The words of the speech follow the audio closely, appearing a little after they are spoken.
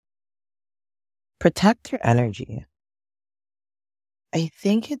Protect your energy. I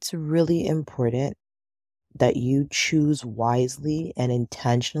think it's really important that you choose wisely and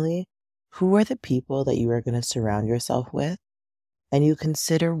intentionally who are the people that you are going to surround yourself with, and you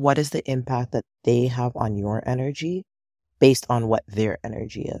consider what is the impact that they have on your energy based on what their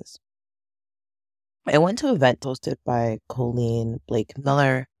energy is. I went to an event hosted by Colleen Blake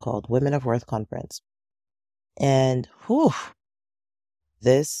Miller called Women of Worth Conference. And whew,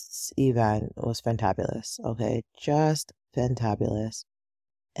 this event was fantabulous. Okay. Just fantabulous.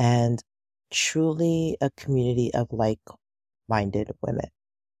 And truly a community of like minded women.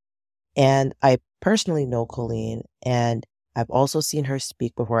 And I personally know Colleen, and I've also seen her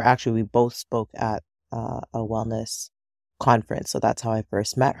speak before. Actually, we both spoke at a wellness conference. So that's how I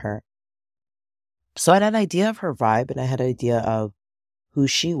first met her. So I had an idea of her vibe and I had an idea of who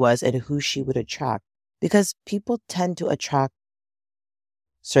she was and who she would attract because people tend to attract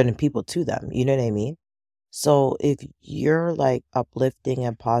certain people to them. You know what I mean? So if you're like uplifting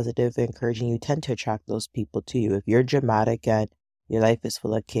and positive, encouraging, you tend to attract those people to you. If you're dramatic and your life is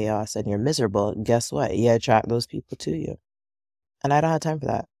full of chaos and you're miserable, guess what? You attract those people to you. And I don't have time for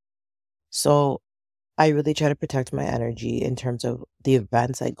that. So I really try to protect my energy in terms of the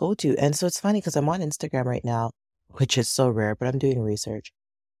events I go to. And so it's funny because I'm on Instagram right now, which is so rare, but I'm doing research.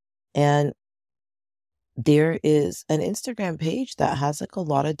 And there is an Instagram page that has like a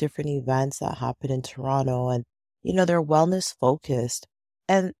lot of different events that happen in Toronto and they're wellness focused.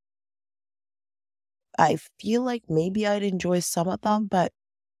 And I feel like maybe I'd enjoy some of them, but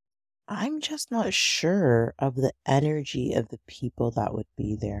I'm just not sure of the energy of the people that would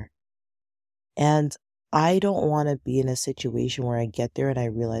be there. And I don't want to be in a situation where I get there and I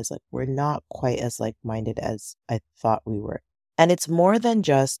realize like we're not quite as like-minded as I thought we were. And it's more than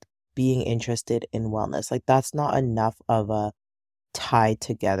just being interested in wellness. Like that's not enough of a tie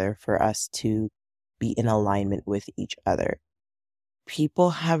together for us to be in alignment with each other.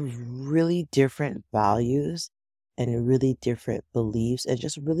 People have really different values and really different beliefs and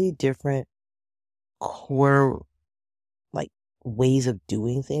just really different core like ways of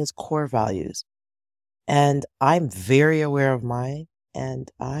doing things, core values. And I'm very aware of mine,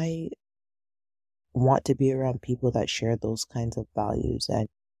 and I want to be around people that share those kinds of values and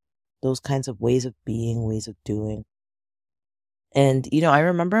those kinds of ways of being, ways of doing. And, I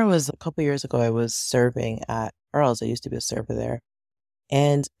remember it was a couple years ago, I was serving at Earl's. I used to be a server there.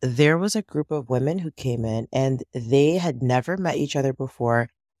 And there was a group of women who came in and they had never met each other before.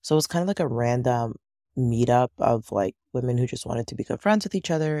 So it was kind of like a random meetup of like women who just wanted to become friends with each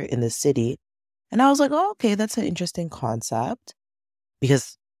other in the city. And I was like, oh, okay, that's an interesting concept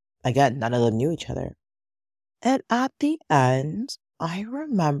because again, none of them knew each other. And at the end, I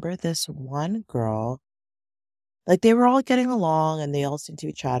remember this one girl, like they were all getting along and they all seemed to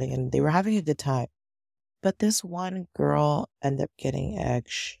be chatting and they were having a good time. But this one girl ended up getting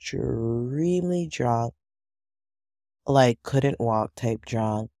extremely drunk, like couldn't walk type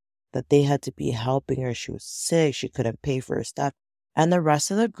drunk, that they had to be helping her. She was sick. She couldn't pay for her stuff. And the rest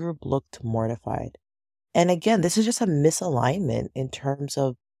of the group looked mortified. And again, this is just a misalignment in terms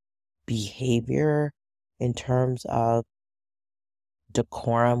of behavior, in terms of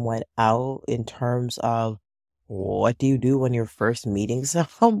decorum went out, in terms of what do you do when you're first meeting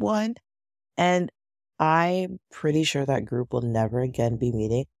someone? And I'm pretty sure that group will never again be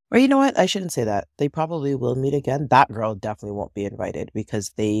meeting. Or you know what? I shouldn't say that. They probably will meet again. That girl definitely won't be invited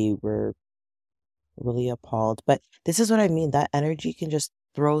because they were really appalled. But this is what I mean. That energy can just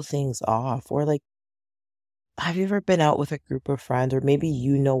throw things off. Or like, have you ever been out with a group of friends, or maybe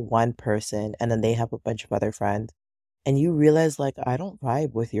you know one person and then they have a bunch of other friends, and you realize, like, I don't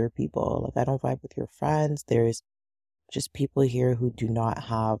vibe with your people. Like, I don't vibe with your friends. There's just people here who do not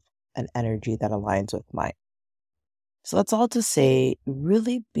have an energy that aligns with mine. So that's all to say,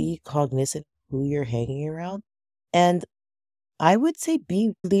 really be cognizant of who you're hanging around. And I would say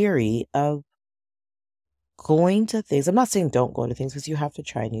be leery of going to things. I'm not saying don't go to things because you have to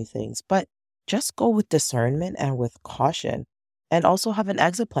try new things, but just go with discernment and with caution. And also have an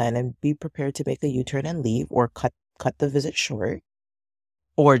exit plan and be prepared to make a U-turn and leave or cut the visit short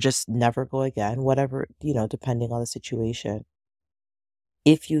or just never go again, whatever, depending on the situation.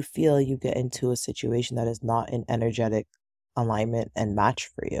 If you feel you get into a situation that is not in energetic alignment and match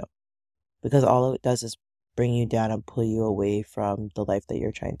for you, because all it does is bring you down and pull you away from the life that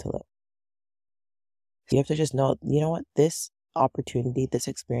you're trying to live. You have to just know, you know what, this opportunity, this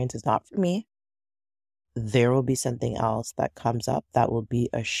experience is not for me. There will be something else that comes up that will be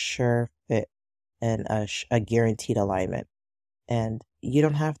a sure fit and a guaranteed alignment. And you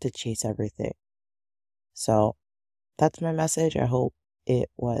don't have to chase everything. So that's my message. I hope it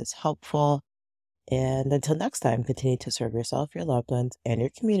was helpful. And until next time, continue to serve yourself, your loved ones, and your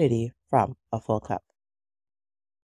community from a full cup.